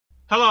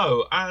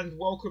Hello and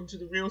welcome to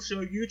the Real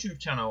Show YouTube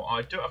channel.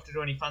 I don't have to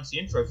do any fancy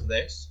intro for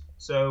this,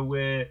 so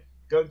we're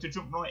going to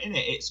jump right in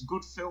it. It's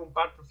good film,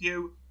 bad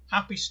review.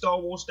 Happy Star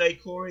Wars Day,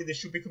 Corey. This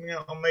should be coming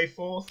out on May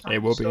 4th. Happy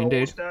It will be Star indeed.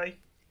 Wars Day.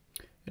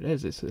 It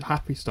is. It's a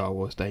happy Star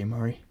Wars Day,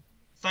 Murray.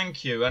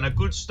 Thank you, and a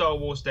good Star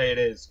Wars Day it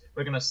is.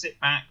 We're going to sit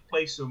back,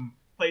 play some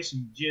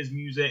jizz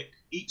music,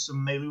 eat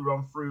some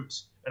Meiluron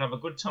fruit, and have a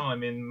good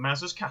time in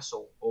Maz's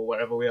Castle, or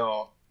wherever we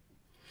are.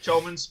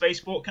 Chalmers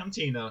Spaceport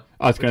Cantina.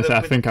 I was going to say,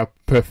 I think I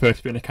prefer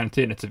to be in a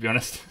cantina, to be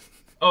honest.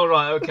 Oh,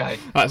 right, okay.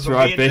 That's where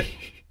I'd be.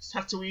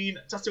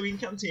 Tatooine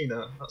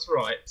Cantina, that's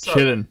right. So,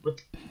 Chilling.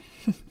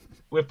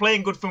 We're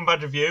playing Good Film,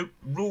 Bad Review.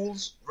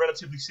 Rules,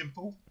 relatively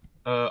simple.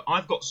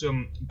 I've got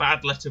some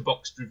bad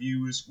letterboxed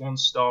reviews, 1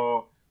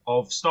 star,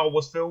 of Star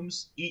Wars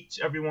films.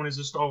 Everyone is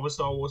a star of a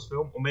Star Wars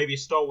film, or maybe a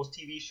Star Wars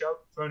TV show.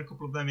 Throwing a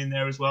couple of them in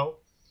there as well.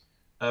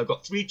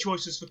 Got 3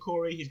 choices for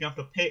Corey. He's going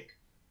to have to pick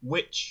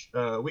which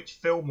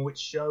film or which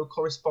show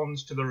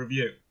corresponds to the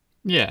review.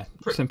 Yeah,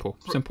 simple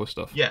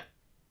stuff. Yeah,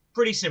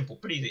 pretty simple,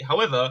 pretty easy.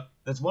 However,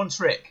 there's one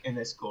trick in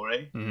this,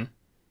 Corey.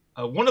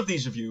 Mm-hmm. One of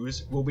these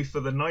reviews will be for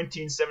the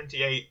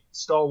 1978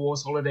 Star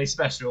Wars Holiday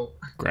Special.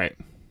 Great.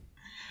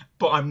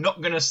 But I'm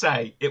not going to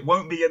say. It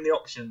won't be in the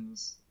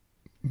options.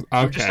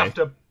 Okay.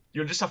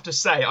 You'll just have to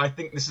say, I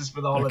think this is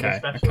for the Holiday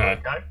Special,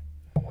 okay?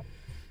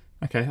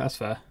 Okay, that's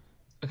fair.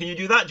 Can you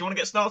do that? Do you want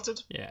to get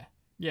started?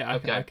 Yeah,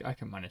 okay. I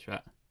can manage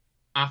that.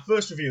 Our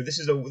first review, this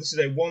is a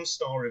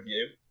 1-star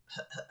review.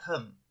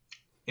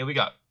 Here we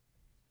go.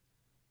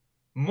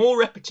 More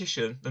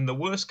repetition than the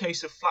worst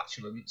case of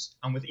flatulence,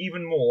 and with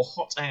even more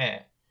hot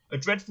air. A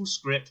dreadful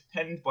script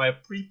penned by a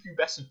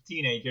prepubescent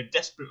teenager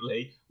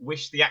desperately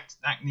wished the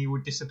acne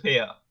would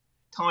disappear.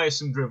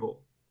 Tiresome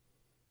drivel.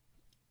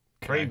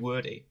 Very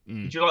wordy.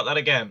 Would you like that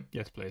again?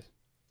 Yes, please.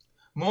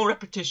 More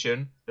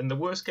repetition than the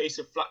worst case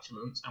of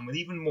flatulence, and with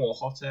even more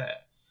hot air.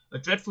 A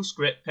dreadful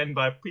script penned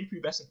by a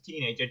prepubescent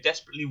teenager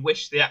desperately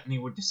wished the acne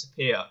would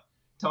disappear.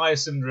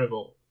 Tiresome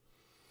drivel.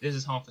 This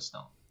is half a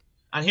star.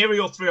 And here are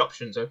your 3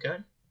 options, okay?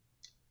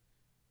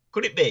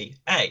 Could it be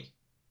A,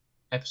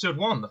 Episode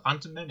 1, The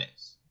Phantom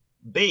Menace,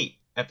 B,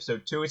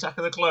 Episode 2, Attack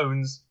of the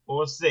Clones,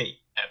 or C,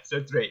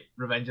 Episode 3,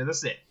 Revenge of the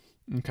Sith?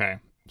 Okay,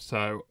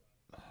 so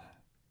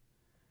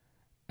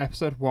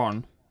Episode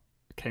 1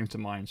 came to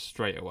mind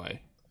straight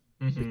away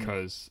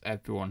because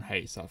everyone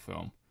hates that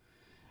film.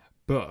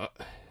 But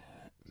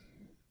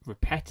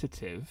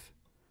repetitive,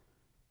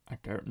 I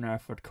don't know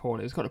if I'd call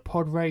it. It's got a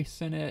pod race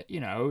in it.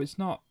 You know, it's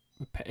not.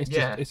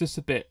 It's just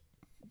a bit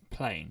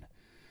plain.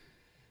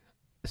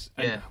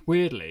 And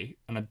weirdly,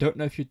 and I don't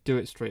know if you'd do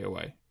it straight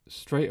away.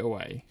 Straight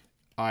away,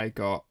 I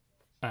got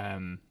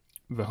the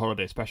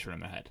Holiday Special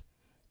in my head.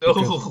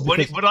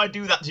 Would I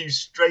do that to you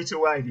straight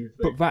away? Do you think?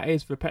 But that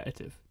is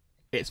repetitive.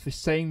 It's the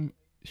same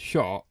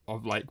shot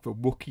of like the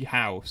Wookiee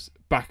house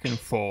back and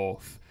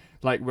forth.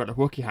 Like we're at the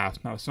Wookiee house.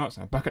 No, it's not.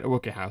 Back at the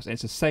Wookiee house.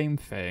 It's the same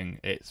thing.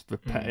 It's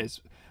if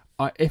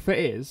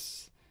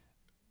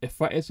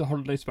that is a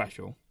Holiday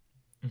Special,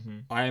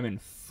 I am in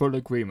full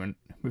agreement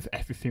with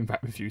everything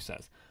that review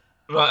says.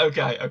 Right.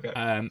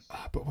 Okay.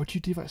 But would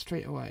you do that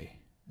straight away?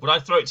 Would I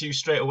throw it to you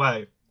straight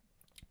away?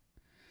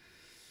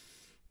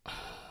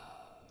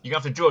 You're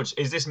going to have to judge.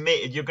 Is this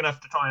me? You're going to have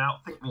to try and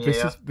outthink me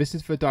here. This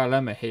is the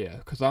dilemma here,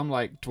 because I'm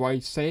like, do I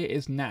say it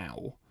is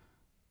now?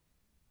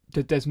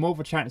 There's more of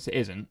a chance it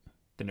isn't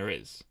than there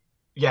is.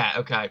 Yeah,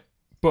 okay.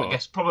 But I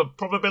guess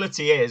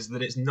probability is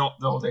that it's not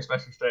the Holiday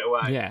Special straight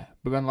away. Yeah,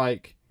 but then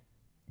like,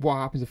 what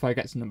happens if I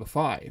get to number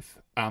 5?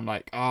 I'm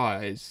like,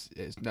 it's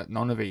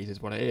none of these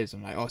is what it is.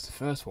 I'm like, it's the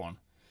first one.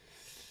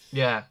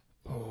 Yeah.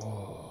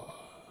 Oh.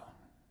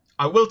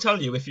 I will tell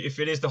you if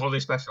it is the Holiday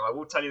Special. I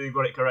will tell you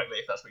got it correctly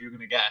if that's what you're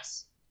going to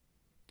guess.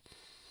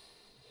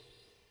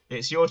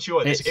 It's your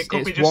choice. It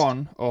could be just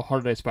 1 or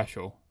Holiday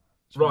Special.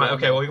 Right,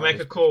 okay, well, you make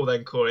a call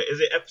then, Corey.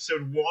 Is it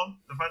Episode 1,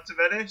 The Phantom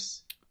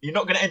Menace? You're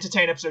not going to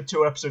entertain Episode 2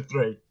 or Episode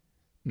 3?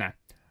 No.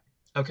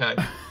 Okay.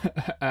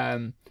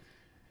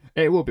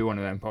 It will be one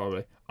of them,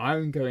 probably.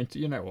 I'm going to,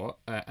 you know what,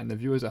 and the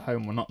viewers at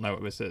home will not know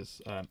what this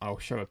is. I'll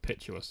show a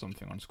picture or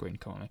something on screen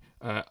currently.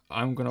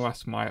 I'm going to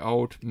ask my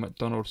old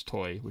McDonald's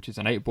toy, which is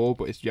an 8-ball,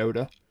 but it's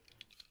Yoda.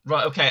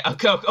 Right, okay.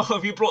 Oh,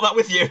 have you brought that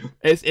with you?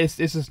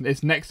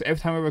 It's next. Every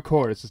time I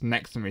record, it's just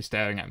next to me,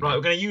 staring at me. Right,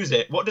 we're going to use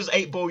it. What does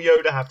 8-ball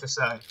Yoda have to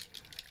say?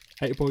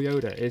 8-ball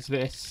Yoda, is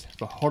this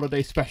the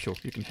Holiday Special?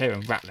 You can hear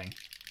him rattling.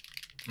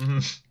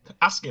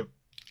 Ask him.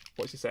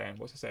 What's he saying?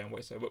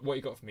 What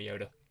you got for me,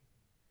 Yoda?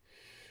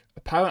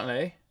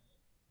 Apparently,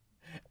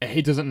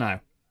 he doesn't know.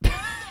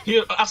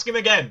 Ask him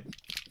again.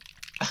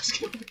 Ask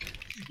him.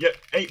 Yeah,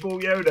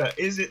 8-ball Yoda.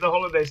 Is it the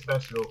Holiday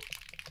Special?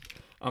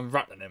 I'm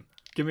rattling him.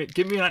 Give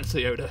me an answer,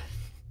 Yoda.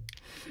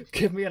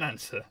 Give me an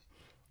answer.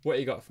 What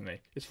you got for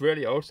me? It's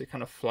really old, so it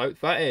kind of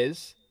floats. That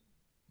is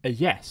a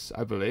yes,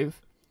 I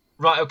believe.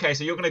 Right. Okay.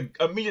 So you're going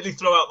to immediately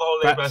throw out the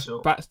Holiday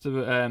Special.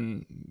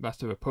 That's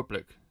the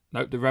Republic.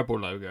 Nope, the Rebel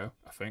logo.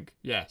 I think.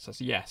 Yes, that's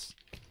a yes.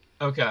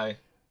 Okay.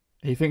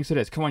 He thinks it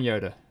is. Come on,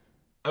 Yoda.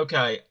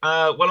 Okay.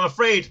 Well, I'm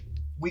afraid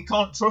we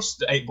can't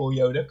trust 8-ball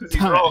Yoda because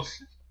he's wrong.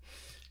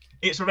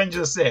 It's Revenge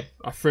of the Sith.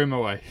 I threw him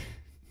away.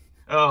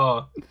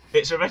 Oh,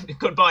 it's Revenge.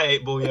 Goodbye,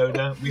 8-Ball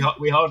Yoda.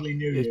 We hardly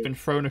knew He's you. been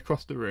thrown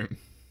across the room.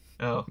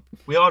 Oh,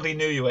 we hardly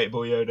knew you,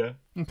 8-Ball Yoda.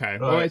 Okay,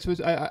 Right.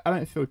 well, I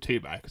don't feel too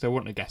bad because I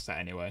wouldn't have guessed that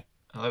anyway.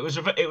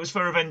 It was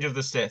for Revenge of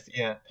the Sith.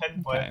 Yeah,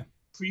 penned by Okay. a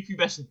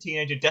prepubescent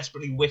teenager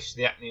desperately wished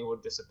the acne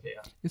would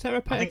disappear. Is that I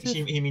repetitive?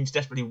 think he means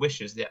desperately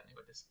wishes the acne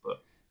would disappear.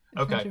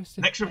 Okay, Revenge of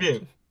the next Sith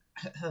review.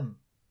 repetitive?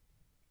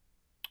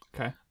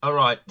 Okay. All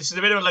right, this is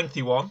a bit of a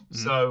lengthy one,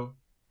 so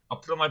I'll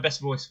put on my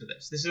best voice for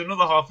this. This is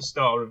another half a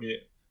star review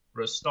for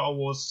a Star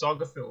Wars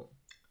saga film.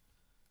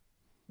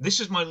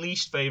 This is my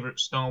least favourite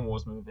Star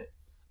Wars movie.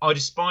 I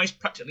despise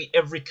practically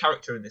every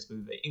character in this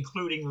movie,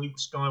 including Luke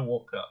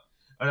Skywalker,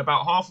 and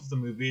about half of the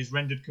movie is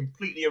rendered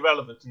completely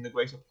irrelevant in the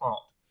greater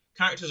plot.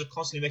 Characters are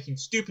constantly making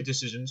stupid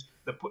decisions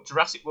that put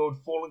Jurassic World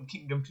Fallen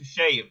Kingdom to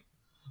shame.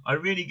 I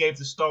really gave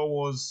the Star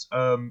Wars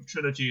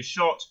trilogy a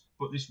shot,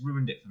 but this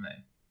ruined it for me.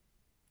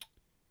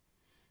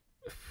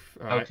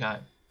 All right. Okay.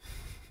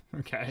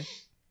 Okay.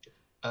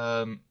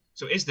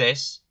 So is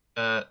this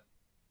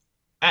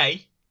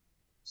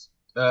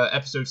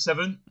Episode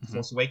 7,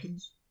 Force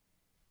Awakens,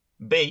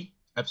 B,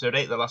 Episode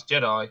 8, The Last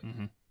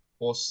Jedi,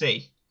 or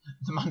C,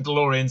 The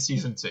Mandalorian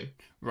Season 2?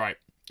 Right.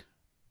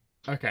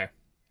 Okay.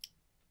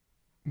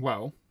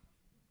 Well,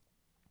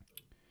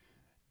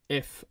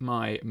 if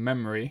my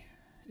memory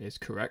is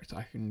correct,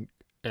 I can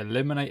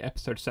eliminate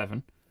Episode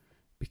 7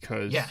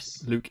 because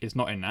Yes. Luke is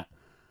not in that.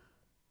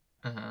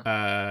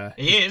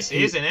 He is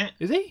in it.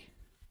 Is he?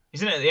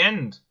 He's in it at the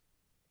end.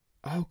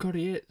 Oh god,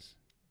 he is.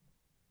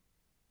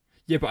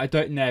 Yeah, but I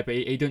don't know. But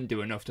he doesn't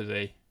do enough, does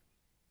he?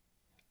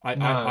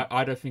 No.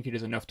 I don't think he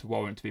does enough to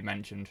warrant to be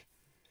mentioned.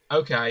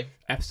 Okay.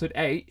 Episode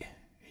 8,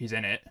 he's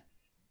in it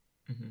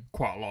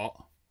quite a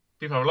lot.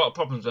 People have a lot of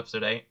problems with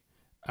Episode 8.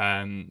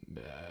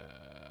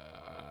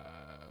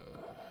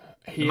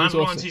 He The is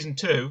Mandalorian also, Season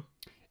 2.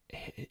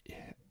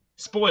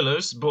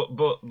 Spoilers, but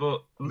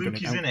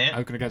Luke is in it.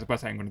 I'm going to guess by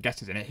saying I'm going to guess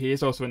he's in it. He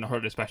is also in the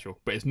holiday special,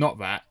 but it's not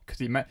that because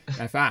he met.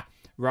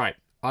 Right.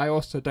 I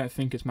also don't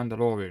think it's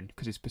Mandalorian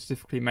because he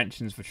specifically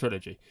mentions the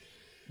trilogy.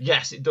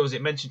 Yes, it does.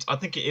 It mentions. I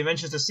think it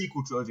mentions the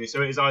sequel trilogy,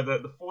 so it is either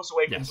The Force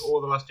Awakens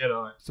or The Last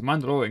Jedi. So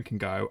Mandalorian can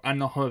go,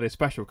 and the holiday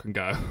special can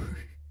go.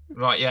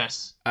 Right.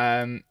 Yes.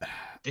 I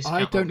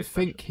don't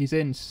think he's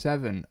in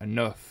 7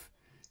 enough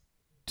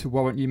to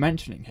warrant you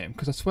mentioning him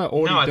because I swear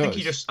all he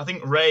does. I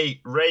think Ray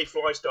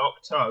flies to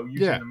Octo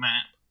using the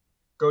map,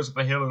 goes up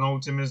a hill and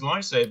holds him his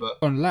lightsaber.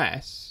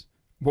 Unless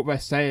what they're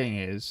saying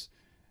is,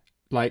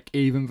 like,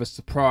 even the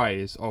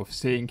surprise of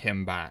seeing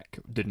him back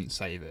didn't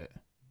save it.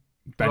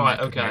 Then that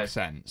could make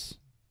sense.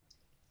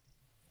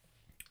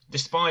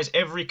 Despise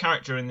every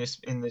character in this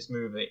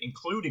movie,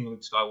 including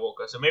Luke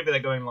Skywalker. So maybe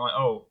they're going like,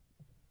 oh,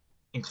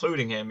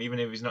 including him, even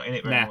if he's not in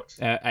it very much.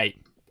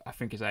 8. I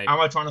think it's 8. Am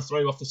I trying to throw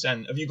you off the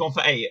scent? Have you gone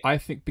for 8? I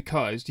think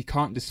because you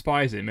can't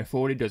despise him if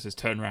all he does is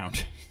turn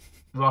around.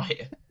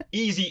 Right.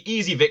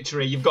 Easy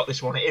victory. You've got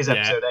this one. It is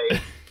Episode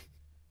 8.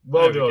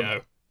 Well there done. We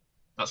go.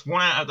 That's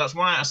one out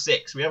of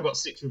 6. We have got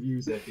 6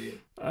 reviews there for you.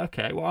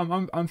 Okay. Well,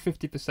 I'm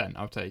 50%.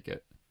 I'll take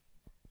it.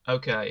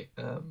 Okay.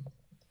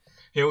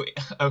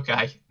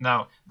 Okay.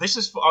 Now this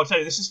is for. I'll tell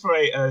you. This is for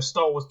a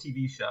Star Wars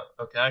TV show.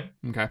 Okay.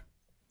 Okay.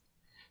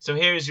 So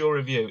here is your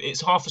review.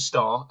 It's half a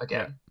star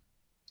again. Yeah.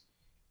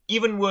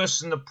 Even worse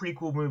than the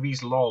prequel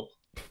movies. LOL.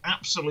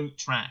 Absolute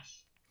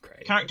trash.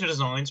 Great. Character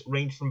designs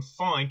range from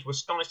fine to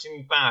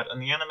astonishingly bad,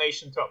 and the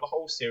animation throughout the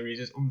whole series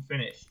is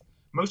unfinished.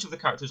 Most of the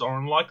characters are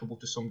unlikable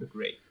to some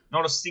degree.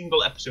 Not a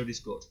single episode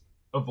is good.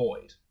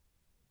 Avoid.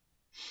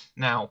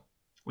 Now,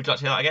 would you like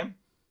to hear that again?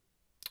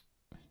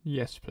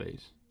 Yes,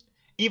 please.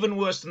 Even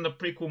worse than the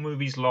prequel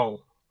movies.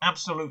 LOL.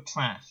 Absolute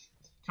trash.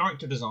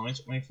 Character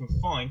designs range from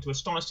fine to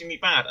astonishingly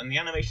bad, and the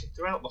animation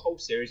throughout the whole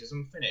series is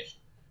unfinished.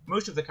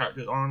 Most of the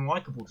characters are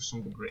unlikable to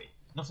some degree.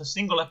 Not a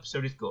single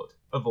episode is good.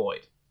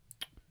 Avoid.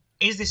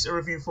 Is this a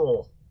review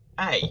for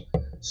A,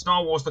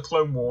 Star Wars The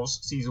Clone Wars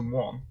Season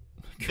 1,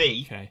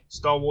 B,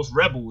 Star Wars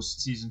Rebels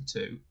Season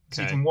 2,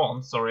 Season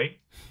 1, sorry,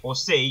 or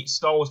C,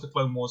 Star Wars The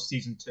Clone Wars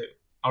Season 2?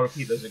 I'll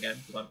repeat those again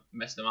because I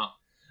messed them up.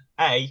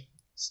 A,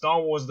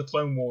 Star Wars The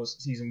Clone Wars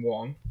Season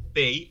 1,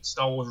 B,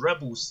 Star Wars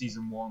Rebels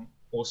Season 1,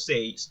 or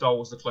C, Star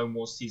Wars The Clone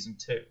Wars Season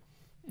 2.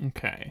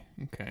 Okay.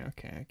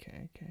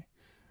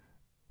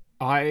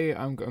 I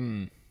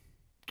am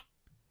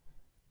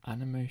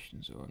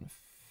animations are on.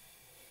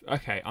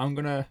 Okay, I'm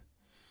gonna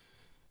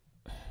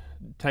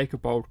take a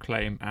bold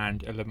claim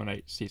and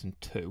eliminate Season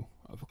 2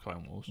 of the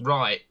Clone Wars.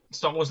 Right,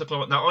 Star Wars The Clone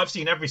Wars. Now, I've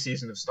seen every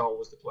season of Star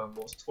Wars The Clone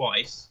Wars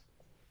twice,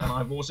 and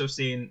I've also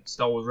seen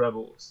Star Wars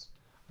Rebels.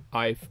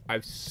 I've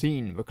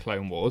seen the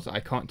Clone Wars. I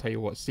can't tell you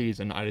what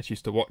season. I just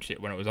used to watch it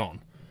when it was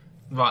on.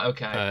 Right.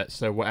 Okay.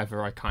 So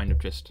whatever I kind of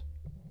just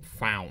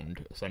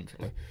found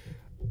essentially.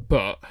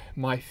 But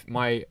my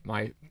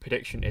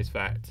prediction is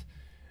that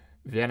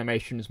the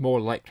animation is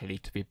more likely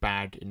to be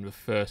bad in the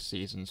first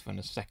seasons than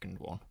the second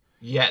one.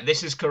 Yeah,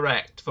 this is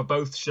correct for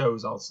both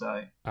shows, I'll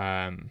say.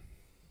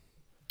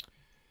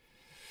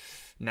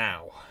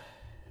 Now,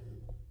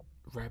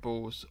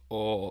 Rebels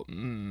or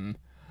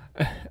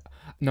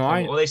No,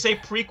 Well, they say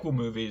prequel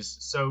movies,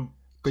 so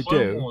They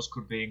Clone do. Wars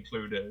could be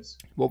included.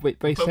 Well, they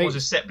Clone say Wars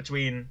is set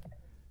between.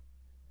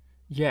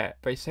 yeah,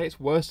 they say it's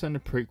worse than the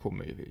prequel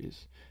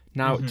movies.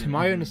 Now, to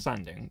my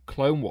understanding,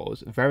 Clone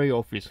Wars very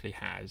obviously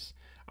has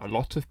a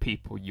lot of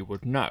people you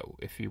would know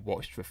if you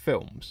watched the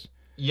films.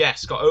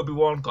 Yes, got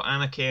Obi-Wan, got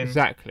Anakin.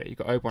 Exactly, you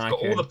got Obi-Wan, It's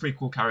got all Anakin. the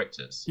prequel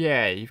characters.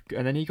 Yeah,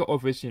 and then you got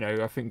others.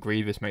 I think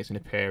Grievous makes an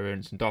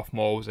appearance, and Darth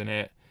Maul's in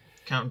it.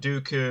 Count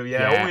Dooku,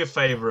 Yeah. all your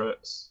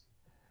favourites.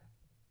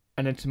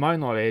 And then, to my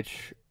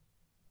knowledge,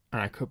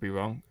 and I could be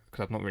wrong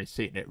because I've not really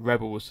seen it,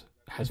 Rebels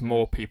has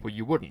more people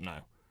you wouldn't know.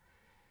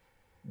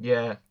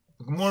 Yeah,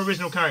 more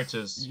original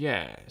characters.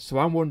 Yeah, so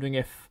I'm wondering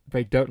if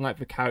they don't like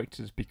the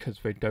characters because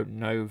they don't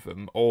know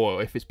them,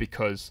 or if it's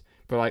because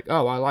they're like,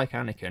 oh, I like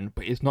Anakin,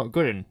 but he's not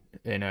good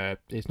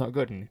he's not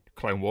good in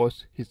Clone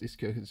Wars. He's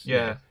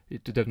Yeah.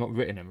 They've not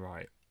written him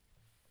right.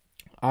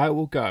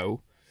 I'll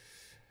go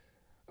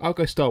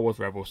Star Wars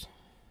Rebels.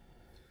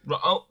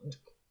 Right, oh,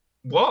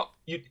 what?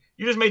 You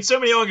just made so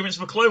many arguments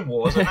for Clone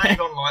Wars, and now you've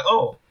gone like,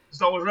 oh,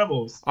 Star Wars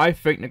Rebels. I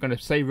think they're going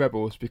to say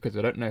Rebels because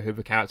they don't know who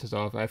the characters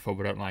are, therefore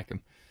they don't like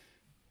them.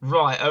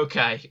 Right,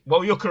 okay.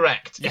 Well, you're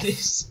correct.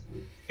 Yes.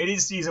 It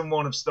is season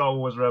 1 of Star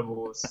Wars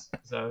Rebels.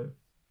 So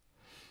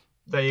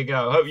there you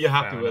go. Hope you're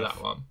happy Fair with enough.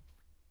 that one.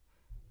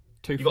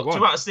 2 You for got 1.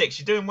 2 out of 6.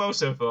 You're doing well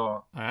so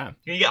far. I am.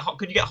 Can you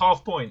get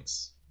half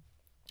points?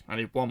 I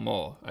need one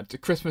more. The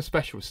Christmas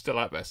special is still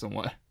out there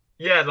somewhere.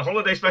 Yeah, the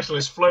holiday special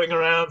is floating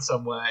around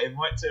somewhere. It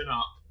might turn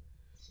up.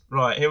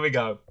 Right, here we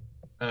go.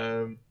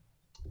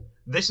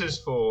 This is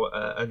for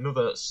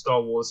another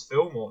Star Wars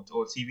film or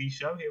TV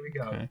show. Here we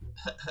go. Okay.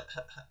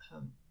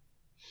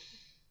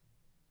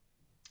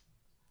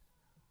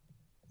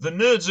 The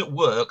nerds at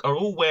work are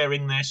all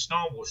wearing their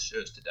Star Wars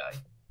shirts today,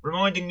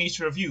 reminding me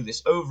to review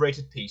this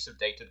overrated piece of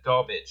dated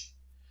garbage.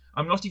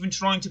 I'm not even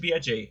trying to be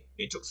edgy.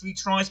 It took 3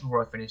 tries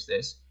before I finished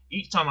this.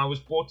 Each time I was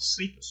bored to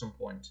sleep at some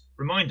point.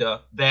 Reminder,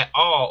 there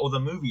are other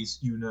movies,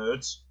 you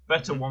nerds.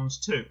 Better ones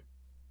too.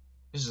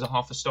 This is a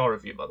half-a-star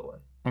review, by the way.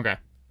 Okay.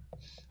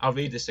 I'll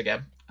read this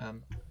again.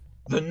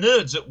 The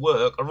nerds at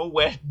work are all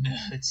wearing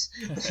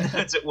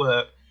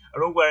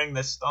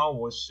their Star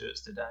Wars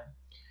shirts today,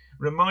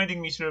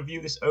 reminding me to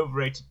review this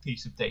overrated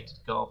piece of dated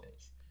garbage.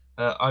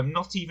 I'm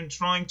not even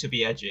trying to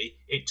be edgy.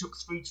 It took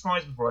 3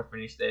 tries before I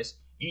finished this.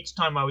 Each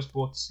time I was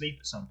bored to sleep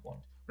at some point.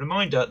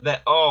 Reminder,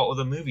 there are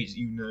other movies,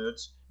 you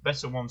nerds.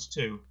 Better ones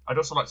too. I'd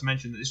also like to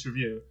mention that this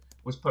review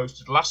was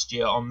posted last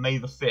year on May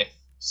the 5th.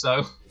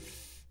 So,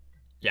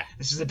 yeah.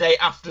 This is the day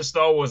after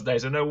Star Wars Day,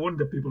 so no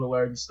wonder people are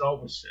wearing Star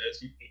Wars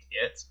shirts, you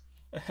idiot.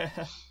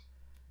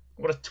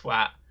 What a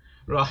twat.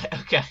 Right,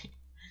 okay.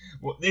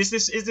 What, is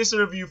this a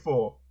review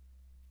for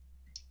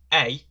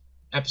A,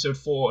 Episode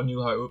 4, A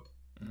New Hope,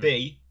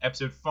 B,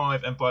 Episode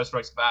 5, Empire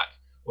Strikes Back,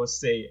 or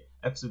C,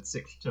 Episode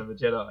 6, Return of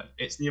the Jedi?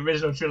 It's the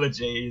original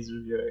trilogy he's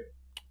reviewing.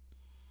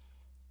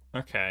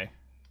 Okay.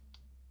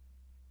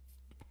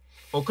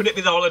 Or could it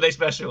be the holiday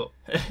special?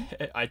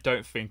 I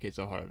don't think it's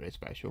a holiday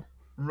special.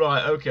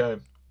 Right, okay.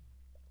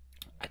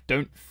 I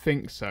don't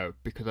think so,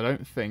 because I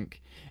don't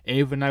think,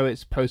 even though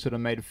it's posted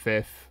on May the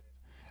 5th,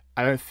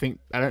 I don't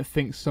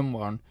think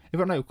someone,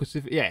 because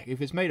if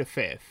it's May the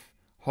 5th,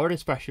 holiday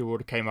special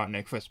would have came out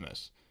near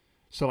Christmas.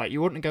 So like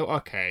you wouldn't go,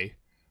 okay,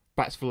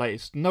 that's the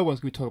latest. No one's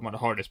going to be talking about the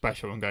holiday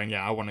special and going,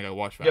 yeah, I want to go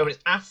watch that. Yeah, but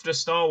it's after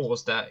Star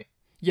Wars Day.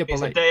 Yeah, but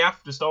it's like, the day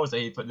after Star Wars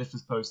Day this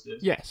was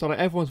posted. Yeah, so like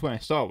everyone's wearing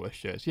Star Wars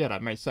shirts. Yeah,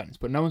 that makes sense.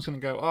 But no one's going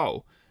to go,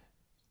 oh,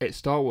 it's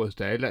Star Wars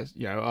Day. Let's,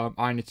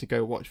 I need to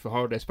go watch the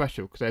holiday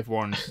special because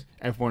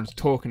everyone's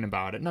talking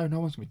about it. No one's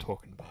going to be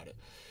talking about it.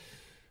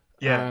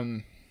 Yeah.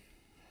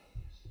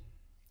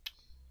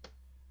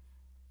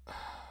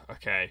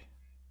 Okay.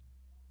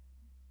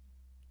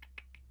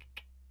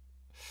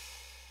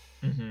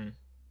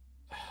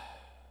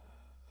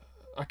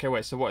 Okay,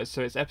 wait. So what?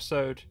 So it's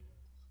episode.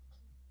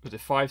 Was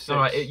it 5, 6? All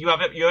right, you have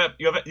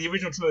the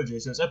original trilogy.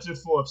 So it's episode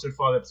 4, episode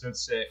 5, episode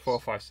 6. 4,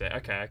 5, 6.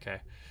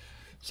 Okay.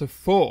 So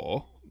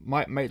 4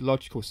 might make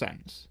logical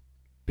sense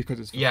because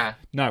it's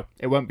No,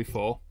 it won't be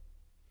 4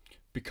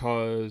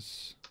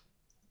 because.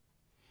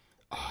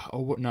 Oh,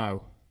 what?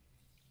 No.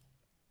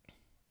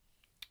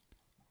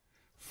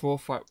 4,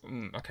 5.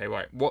 Okay,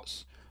 right.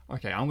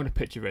 Okay, I'm going to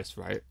picture this,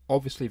 right?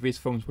 Obviously, these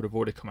films would have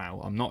already come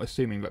out. I'm not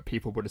assuming that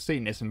people would have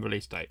seen this in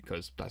release date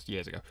because that's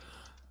years ago.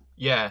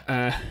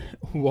 Yeah.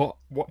 What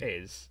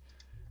is?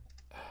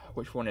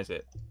 Which one is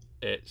it?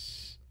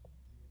 It's.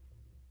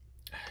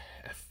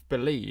 I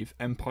believe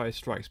Empire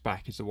Strikes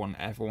Back is the one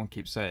that everyone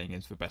keeps saying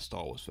is the best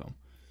Star Wars film.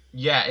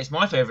 Yeah, it's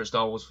my favourite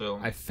Star Wars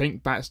film. I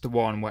think that's the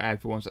one where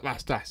everyone's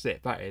like, that's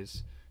it.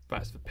 That's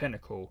the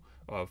pinnacle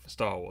of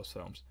Star Wars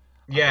films.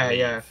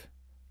 Yeah.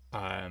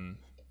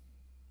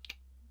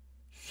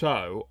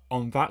 So,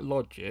 on that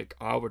logic,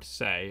 I would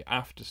say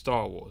after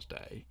Star Wars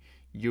Day,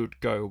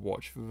 you'd go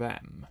watch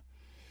them.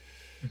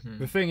 Mm-hmm.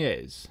 The thing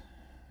is,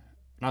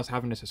 and I was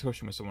having this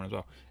discussion with someone as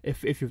well,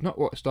 if you've not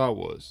watched Star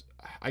Wars,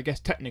 I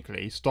guess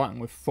technically starting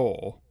with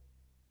 4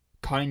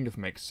 kind of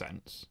makes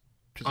sense.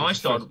 I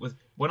started with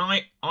when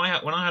I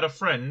had a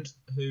friend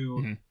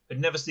who had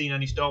never seen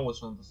any Star Wars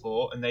film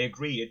before, and they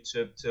agreed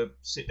to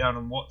sit down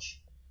and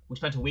watch. We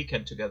spent a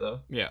weekend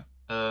together. Yeah.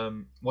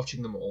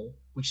 Watching them all.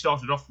 We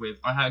started off with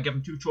I had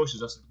given 2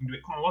 choices. I said we can do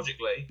it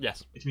chronologically,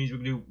 Yes. which means we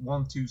can do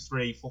 1, 2,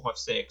 3, 4, 5,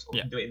 6, or we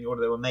Yeah. can do it in the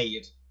order they were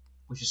made,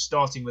 which is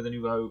starting with A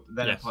New Hope,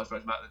 then Yes. Empire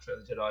Strikes Back, then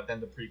Return of the Jedi,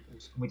 then the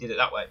prequels. And we did it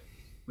that way.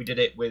 We did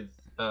it with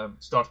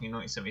starting in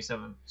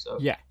 1977. So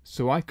Yeah.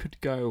 So I could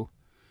go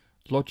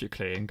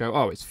logically and go,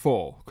 oh, it's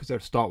 4 because they'll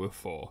start with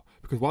 4.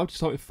 Because why would you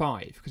start with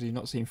 5? Because you've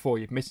not seen 4,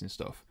 you're missing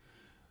stuff.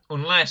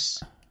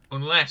 unless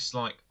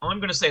like I'm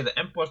going to say that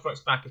Empire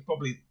Strikes Back is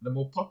probably the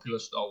more popular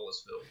Star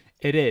Wars film.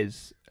 It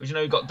is. Because you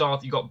know you got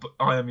Darth, you got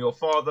I Am Your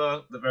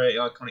Father, the very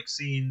iconic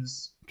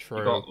scenes. True.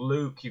 You got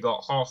Luke, you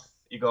got Hoth,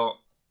 you got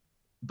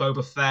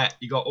Boba Fett,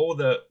 you got all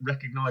the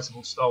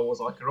recognisable Star Wars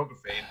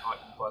iconography in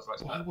Empire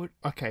Strikes Back.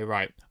 Okay,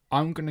 right.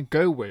 I'm gonna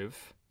go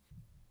with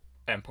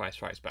Empire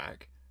Strikes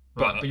Back,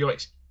 Right,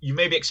 but you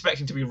may be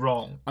expecting to be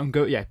wrong.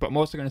 But I'm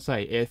also gonna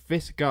say if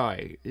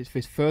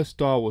his first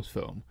Star Wars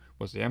film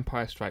was The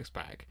Empire Strikes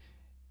Back,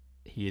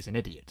 he is an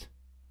idiot.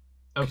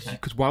 Okay.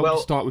 Because why would you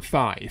start with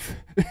 5?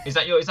 Is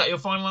that your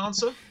final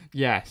answer?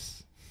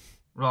 Yes.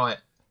 Right.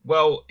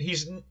 Well,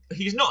 he's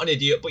not an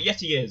idiot, but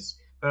yet he is.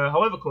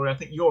 However, Corey, I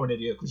think you're an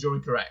idiot because you're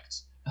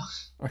incorrect.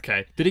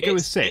 Okay. Did he go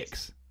with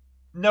 6?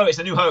 No, it's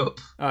A New Hope.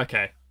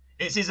 Okay.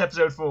 It's his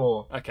episode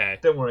 4. Okay.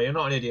 Don't worry, you're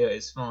not an idiot.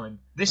 It's fine.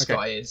 This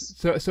guy is.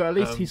 So at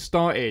least he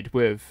started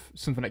with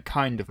something that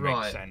kind of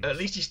makes sense. At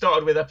least he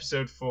started with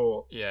episode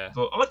 4. Yeah.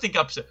 But I think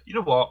You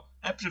know what?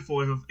 Episode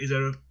 4 is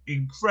an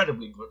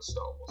incredibly good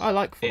Star Wars. I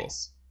like 4.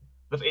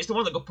 It's the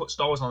one that got put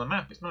Star Wars on the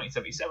map. It's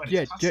 1977. Yeah,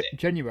 it's classic.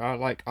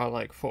 genuinely, I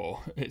like 4.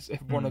 It's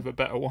one of the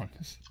better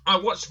ones. I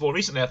watched 4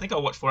 recently. I think I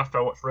watched 4 after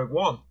I watched Rogue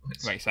One.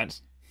 Makes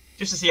sense.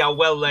 Just to see how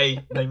well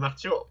they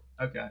match up.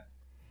 Okay.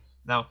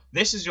 Now,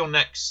 this is your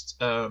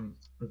next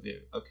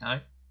review,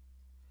 okay?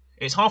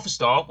 It's half a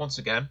star, once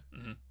again.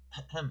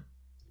 Mm-hmm.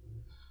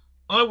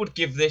 I would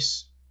give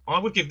this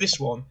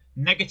one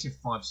negative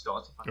 5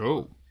 stars.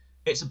 Oh.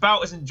 It's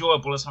about as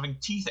enjoyable as having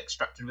teeth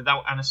extracted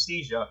without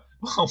anaesthesia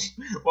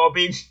while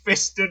being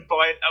fisted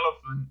by an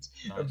elephant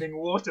and being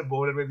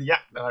waterboarded with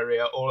yak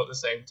diarrhea all at the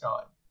same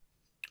time.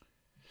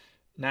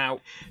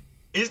 Now,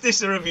 is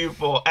this a review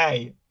for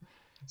A,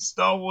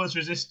 Star Wars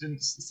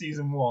Resistance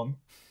Season 1,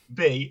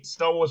 B,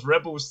 Star Wars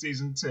Rebels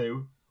Season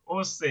 2,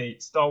 or C,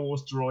 Star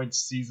Wars Droids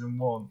Season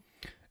 1?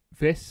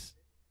 This,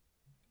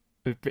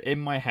 in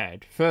my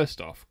head,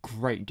 first off,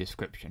 great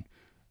description.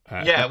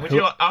 Would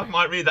you? I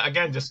might read that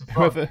again just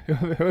for fun.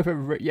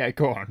 Whoever, yeah,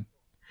 go on.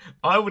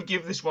 I would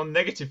give this one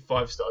negative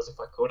 5 stars if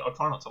I could. I'll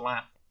try not to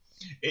laugh.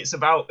 It's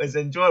about as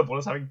enjoyable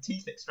as having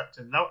teeth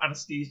extracted without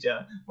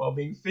anaesthesia while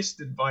being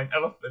fisted by an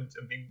elephant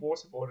and being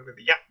waterboarded with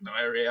a yak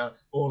diarrhea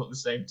all at the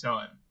same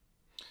time.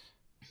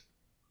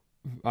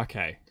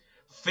 Okay.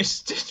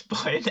 Fisted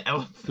by an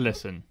elephant.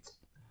 Listen.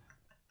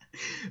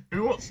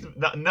 Who wants to,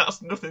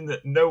 that's nothing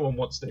that no one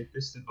wants to be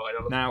fisted by an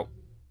elephant. Now,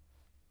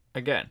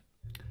 again,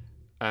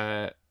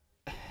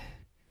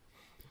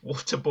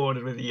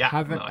 waterboarded with a yak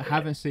diarrhea.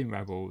 Haven't seen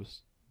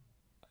Rebels.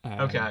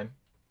 Okay.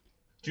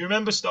 Do you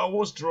remember Star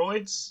Wars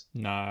Droids?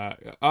 No.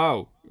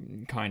 Oh,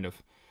 kind of.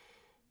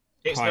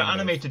 It's the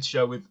animated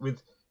show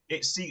with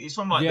it's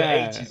from like the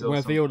 80s or where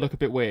something. they all look a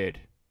bit weird.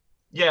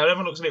 Yeah,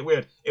 everyone looks a bit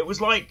weird. It was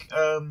like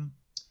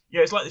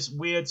it's like this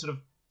weird sort of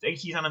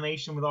 80s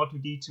animation with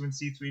R2D2 and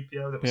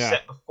C3PO that was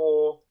set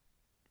before.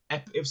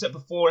 It was set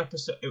before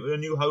episode A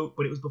New Hope,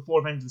 but it was before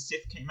Revenge of the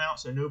Sith came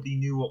out, so nobody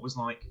knew what was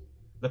like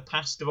the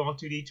past of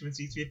R2D2 and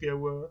C3PO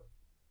were.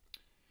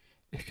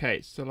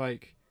 Okay, so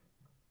like,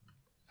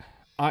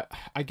 I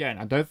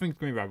don't think it's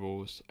gonna be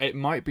Rebels. It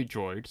might be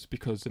Droids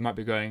because they might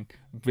be going.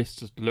 This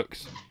just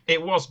looks.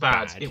 It was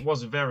bad. It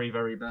was very,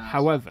 very bad.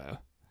 However,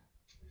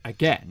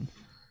 again,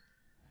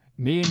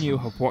 me and you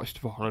have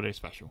watched the holiday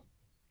special.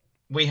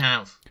 We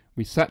have.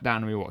 We sat down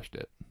and we watched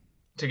it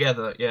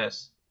together.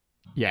 Yes.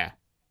 Yeah.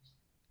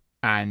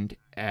 And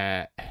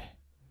I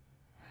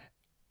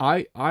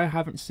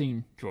haven't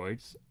seen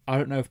Droids. I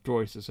don't know if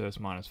Droids deserves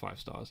 -5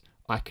 stars.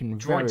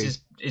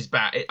 Droids is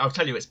bad. I'll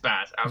tell you it's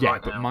bad.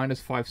 But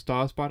 -5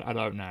 stars bad. I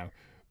don't know.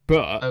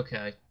 But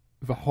okay,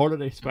 the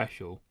holiday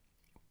special,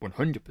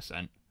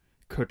 100%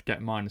 could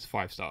get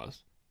 -5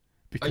 stars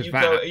because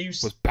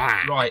was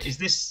bad. Right? Is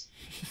this?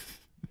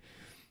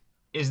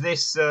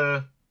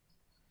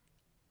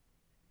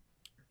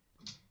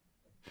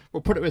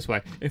 Well, put it this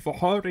way: if a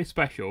holiday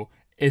special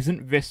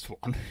isn't this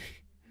one,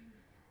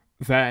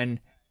 then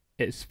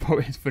it's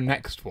the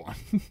next one.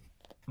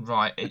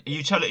 Right? Are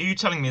you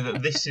telling me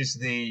that this is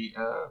the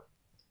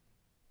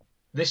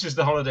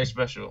holiday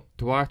special?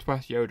 Do I have to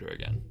ask Yoda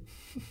again?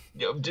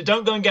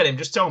 Don't go and get him.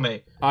 Just tell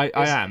me. I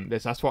am.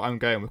 That's what I'm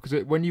going with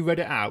because when you read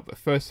it out, the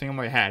first thing in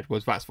my head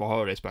was that's for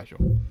holiday special.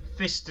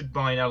 Fisted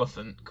by an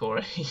elephant,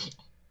 Corey.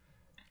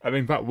 I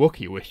mean, that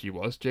Wookiee wish he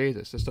was.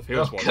 Jesus, the stuff he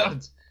was watching.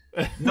 God.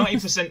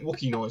 90%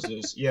 Wookiee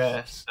noises.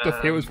 Yeah.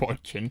 Stuff he was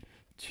watching.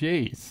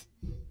 Jeez.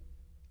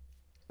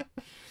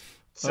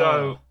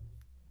 So,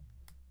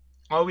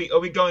 are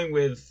we going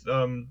with?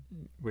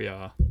 We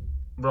are.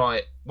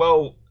 Right.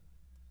 Well,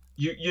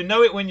 You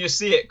know it when you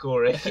see it,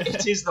 Corey.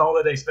 It is the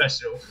holiday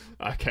special.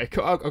 Okay,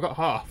 cool. I got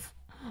half.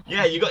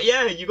 You got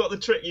the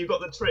trick. You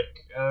got the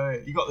trick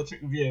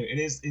review. It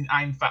is in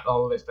fact the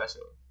holiday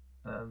special.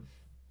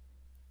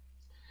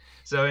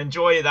 So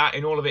enjoy that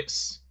in all of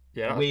its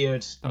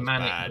weird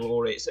manic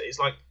glory. It's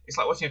like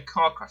watching a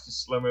car crash in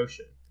slow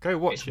motion. Go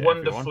watch it's it. It's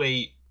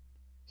wonderfully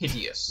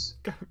hideous.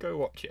 Go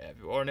watch it,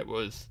 everyone. It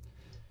was.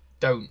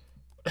 Don't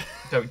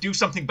do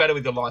something better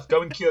with your life.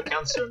 Go and cure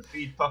cancer and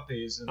feed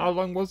puppies. And, how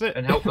long was it?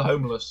 And help the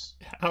homeless.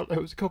 It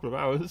was a couple of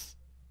hours.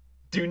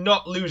 Do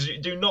not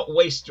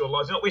waste your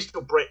life. Do not waste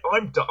your brain.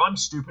 I'm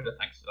stupider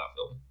thanks to that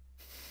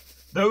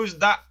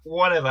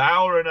film.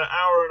 Hour and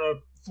a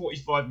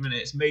 45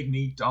 minutes made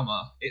me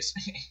dumber. It's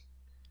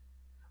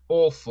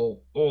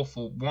awful.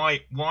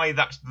 Why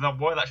that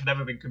should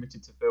ever been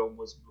committed to film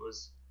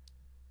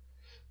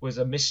was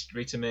a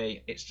mystery to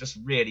me. It's just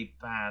really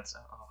bad.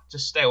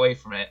 Just stay away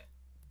from it.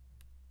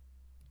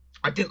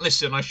 I didn't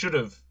listen. I should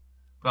have,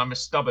 but I'm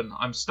stubborn,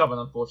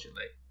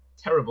 unfortunately.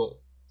 Terrible.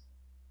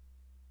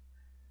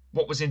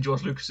 What was in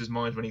George Lucas's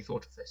mind when he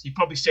thought of this? He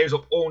probably stays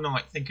up all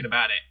night thinking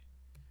about it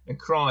and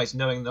cries,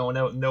 knowing no one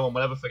will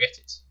ever forget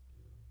it.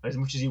 And as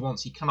much as he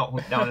wants, he cannot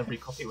hunt down every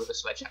copy with a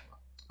sledgehammer.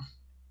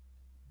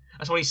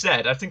 That's what he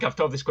said. I think I've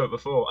told this quote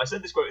before. I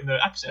said this quote in the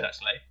episode,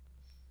 actually.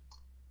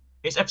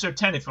 It's episode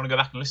 10 if you want to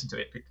go back and listen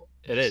to it, people.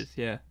 It is,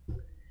 yeah.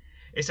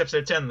 It's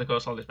episode 10 of the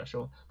Ghost Holiday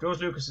Special.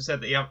 George Lucas has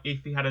said that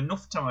if he had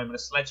enough time and a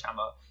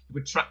sledgehammer, he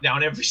would track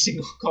down every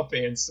single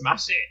copy and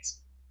smash it.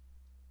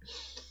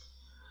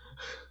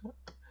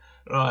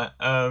 Right.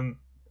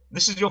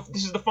 This is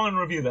the final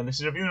review then. This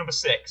is review number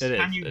 6.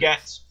 Can you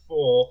get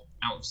 4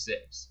 out of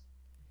 6?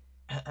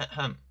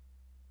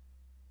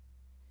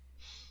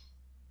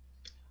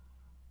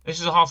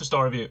 This is a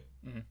half-a-star review.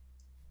 Mm-hmm.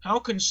 How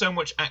can so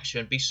much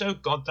action be so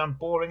goddamn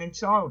boring and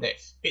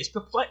childish? It's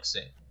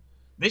perplexing.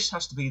 This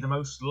has to be the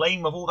most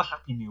lame of all the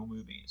Happy Meal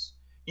movies,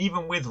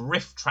 even with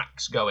riff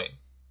tracks going.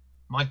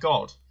 My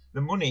God,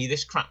 the money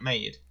this crap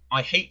made.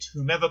 I hate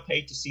whomever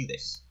paid to see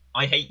this.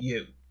 I hate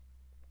you.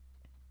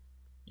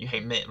 You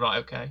hate me, right?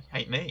 Okay,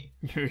 hate me.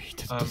 He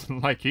just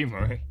doesn't like you,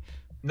 Murray.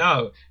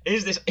 No.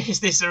 Is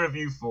this a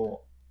review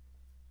for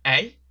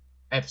A,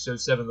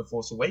 Episode 7, The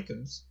Force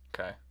Awakens?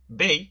 Okay.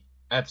 B,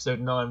 Episode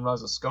 9,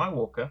 Rise of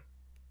Skywalker?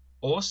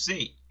 Or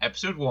C,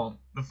 Episode 1,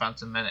 The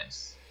Phantom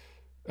Menace?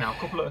 Now, a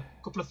couple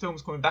of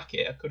films coming back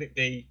here. Could it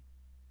be?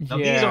 Now,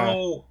 these are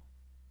all...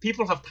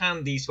 People have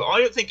panned these... I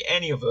don't think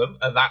any of them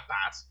are that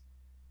bad.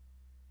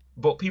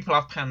 But people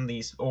have panned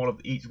each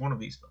one of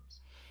these films.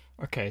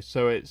 Okay,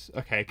 so it's...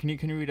 Okay, can you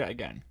read that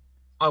again?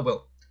 I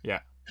will. Yeah.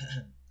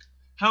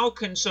 How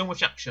can so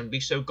much action be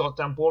so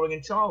goddamn boring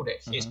and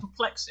childish? It's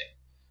perplexing.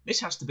 This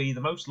has to be the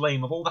most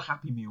lame of all the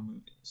Happy Meal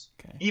movies.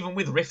 Okay. Even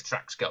with riff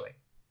tracks going.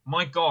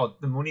 My God,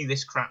 the money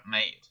this crap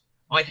made.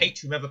 I hate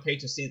whomever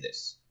paid to see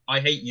this. I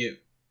hate you.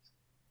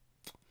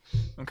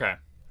 Okay.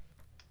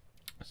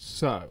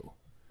 So,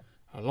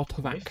 a lot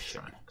of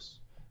action.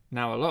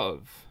 Now, a lot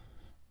of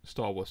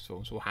Star Wars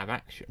films will have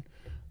action.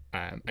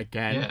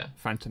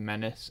 Phantom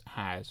Menace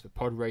has the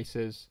pod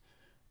races.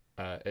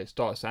 It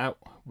starts out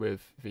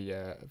with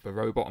the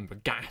robot and the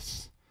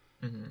gas.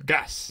 Mm-hmm.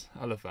 Gas!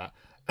 I love that.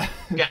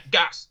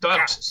 Gas!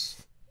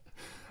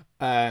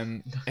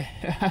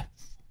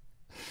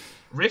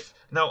 Riff.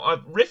 Now,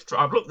 I've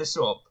looked this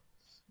up.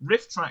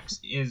 Riff tracks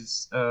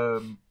is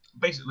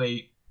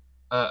basically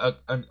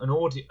an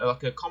audio,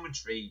 like a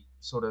commentary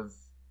sort of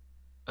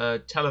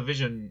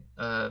television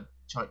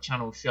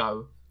channel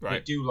show.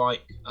 Right. They do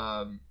like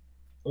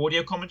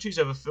audio commentaries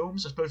over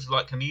films. I suppose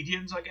like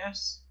comedians, I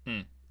guess.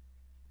 I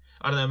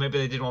don't know. Maybe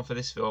they did one for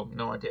this film.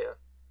 No idea.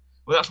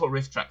 Well, that's what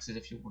riff tracks is,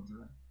 if you're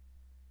wondering.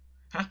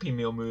 Happy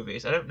Meal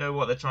movies. I don't know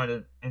what they're trying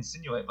to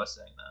insinuate by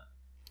saying that.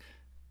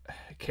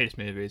 Kids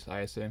movies,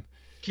 I assume.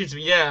 Kids,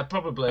 yeah,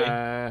 probably.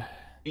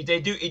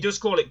 He does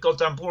call it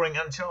goddamn boring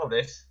and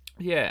childish.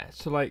 Yeah,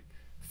 so like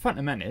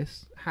Phantom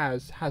Menace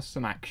has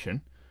some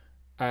action.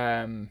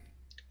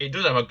 It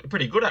does have a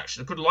pretty good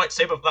action. A good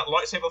lightsaber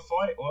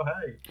fight. Or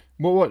hey.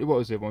 What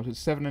was it? Was it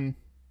 7 and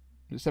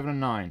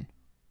 9?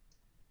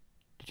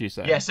 Did you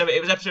say? Yeah, so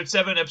it was episode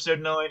 7, episode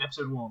 9,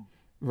 episode 1.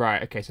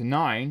 Right. Okay. So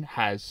 9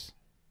 has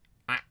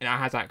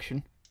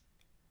action.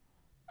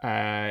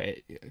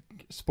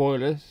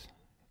 Spoilers.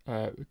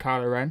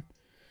 Kylo Ren.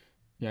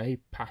 Yeah, he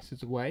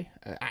passes away.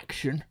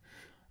 Action.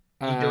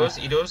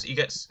 He does. He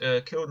gets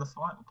killed in the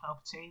fight with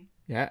Palpatine.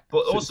 Yeah.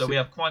 But also we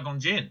have Qui-Gon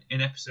Jinn in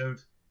episode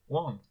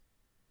 1.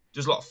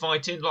 Does a lot of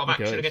fighting, a lot of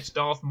action against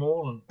Darth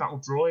Maul and battle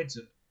droids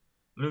and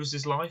loses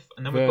his life.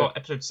 And then we've got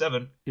episode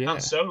 7, Han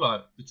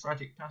Solo, the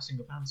tragic passing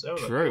of Han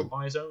Solo. Killed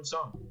by his own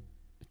son.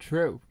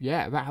 True.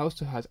 Yeah, that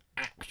also has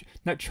action.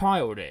 Not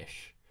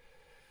childish.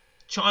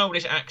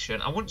 Childish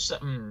action. I wouldn't say...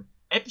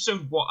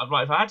 episode 1...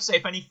 Right, if I had to say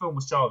if any film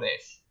was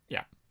childish...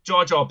 Yeah.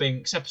 Jar Jar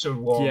Binks, episode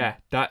 1. Yeah,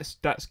 that's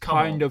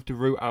kind of the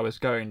route I was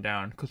going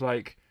down. Because,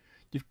 like,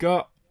 you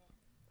got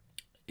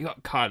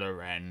Kylo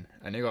Ren,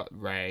 and you got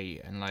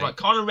Rey, and like... Right,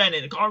 Kylo Ren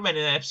in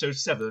episode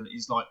 7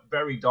 is, like,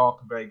 very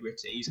dark and very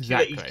gritty.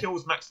 He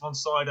kills Max von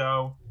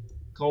Sydow.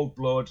 cold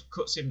blood,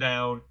 cuts him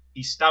down.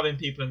 He's stabbing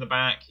people in the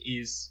back.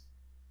 He's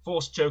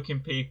force choking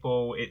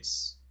people.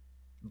 It's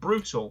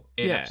brutal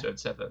in episode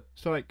 7.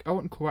 So, like, I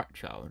wouldn't call that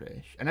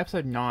childish. And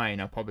episode 9,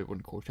 I probably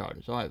wouldn't call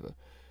childish either.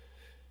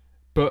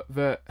 But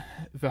the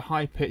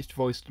high-pitched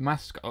voiced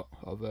mascot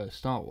of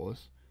Star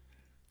Wars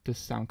does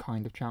sound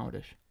kind of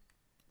childish.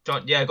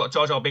 Yeah, got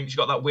Jar Jar Binks. You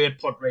got that weird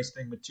pod race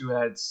thing with 2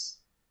 heads.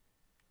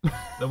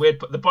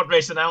 The pod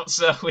race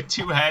announcer with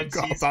 2 heads.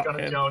 He's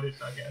kind of childish,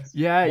 I guess.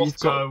 Yeah, you've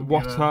got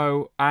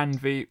Watto and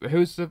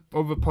who's the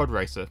other pod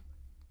racer?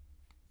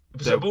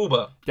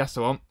 Sebulba. That's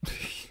the one.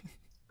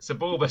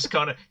 Sebulba's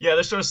kind of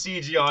they're sort of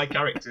CGI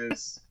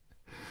characters.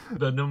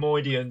 The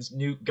Nemoidians,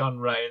 Newt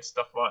Gunray, and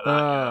stuff like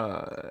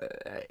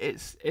that.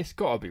 It's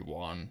got to be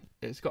one.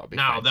 It's got to be.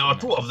 Now there are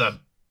 2 of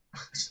them.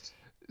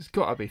 It's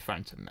got to be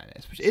Phantom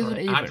Menace, which isn't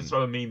even. I had to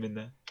throw a meme in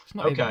there. It's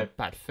not even a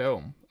bad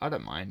film. I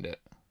don't mind it.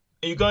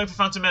 Are you going for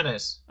Phantom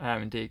Menace? I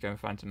am indeed going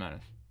for Phantom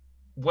Menace.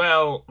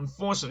 Well,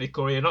 unfortunately,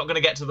 Corey, you're not going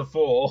to get to the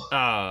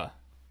 4.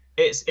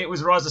 It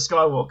was Rise of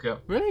Skywalker.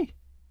 Really?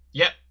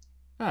 Yep.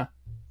 Huh.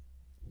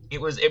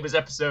 It was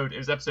episode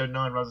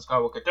 9, Rise of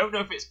Skywalker. Don't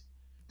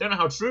know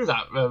how true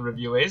that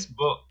review is,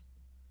 but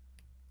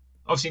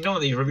obviously none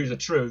of these reviews are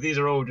true. These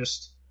are all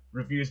just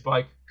reviews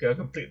by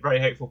very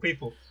hateful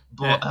people.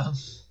 But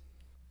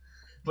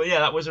yeah,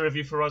 that was a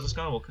review for Rise of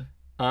Skywalker.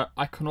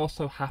 I can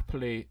also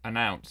happily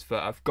announce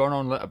that I've gone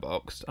on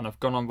Letterboxd and I've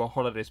gone on the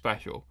holiday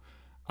special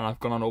and I've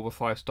gone on all the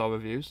 5-star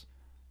reviews.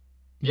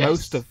 Yes.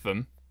 Most of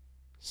them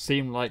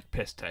seem like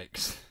piss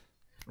takes.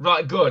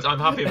 Right, good. I'm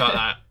happy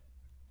about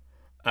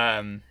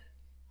that.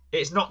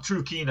 It's not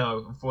true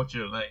Kino,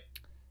 unfortunately.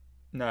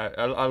 No,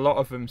 a lot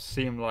of them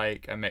seem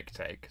like a mick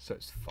take, so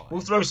it's fine.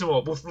 We'll throw some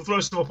up. We'll throw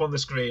some up on the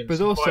screen. But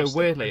also,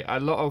 weirdly, a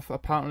lot of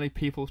apparently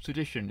people's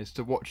tradition is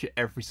to watch it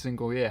every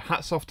single year.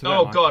 Hats off to them.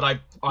 Oh God, I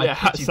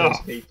pity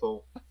those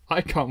people. I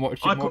can't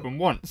watch it more than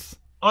once.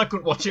 I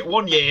couldn't watch it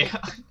 1 year.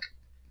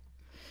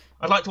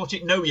 I'd like to watch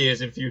it no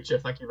years in future.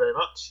 Thank you very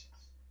much.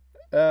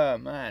 Oh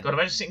man. God,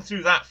 I'm just sitting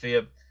through that for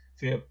you.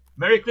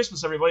 Merry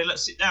Christmas, everybody.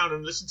 Let's sit down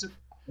and listen to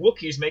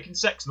Wookiees making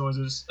sex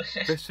noises.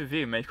 This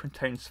review may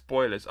contain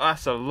spoilers. Oh,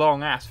 that's a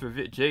long ass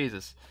review.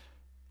 Jesus.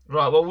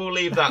 Right, well, we'll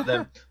leave that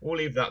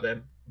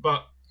then.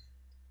 But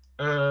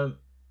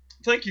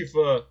thank you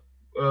for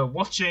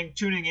watching,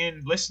 tuning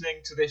in,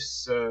 listening to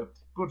this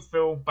good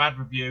film, bad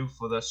review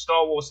for the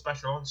Star Wars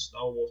special on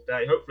Star Wars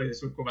Day. Hopefully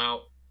this will come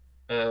out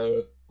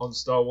on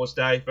Star Wars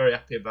Day. Very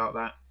happy about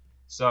that.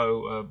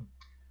 So,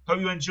 hope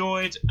you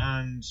enjoyed,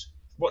 and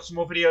watch some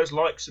more videos,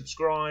 like,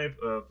 subscribe,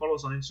 follow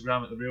us on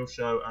Instagram at The Real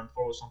Show, and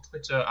follow us on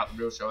Twitter at The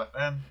Real Show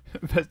FM.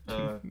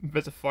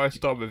 There's a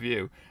 5-star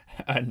review,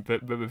 and the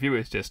review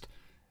is just,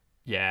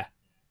 yeah.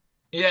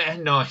 Yeah,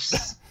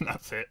 nice.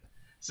 That's it.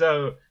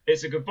 So,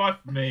 it's a goodbye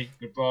from me,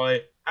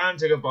 goodbye,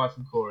 and a goodbye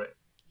from Corey.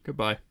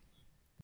 Goodbye.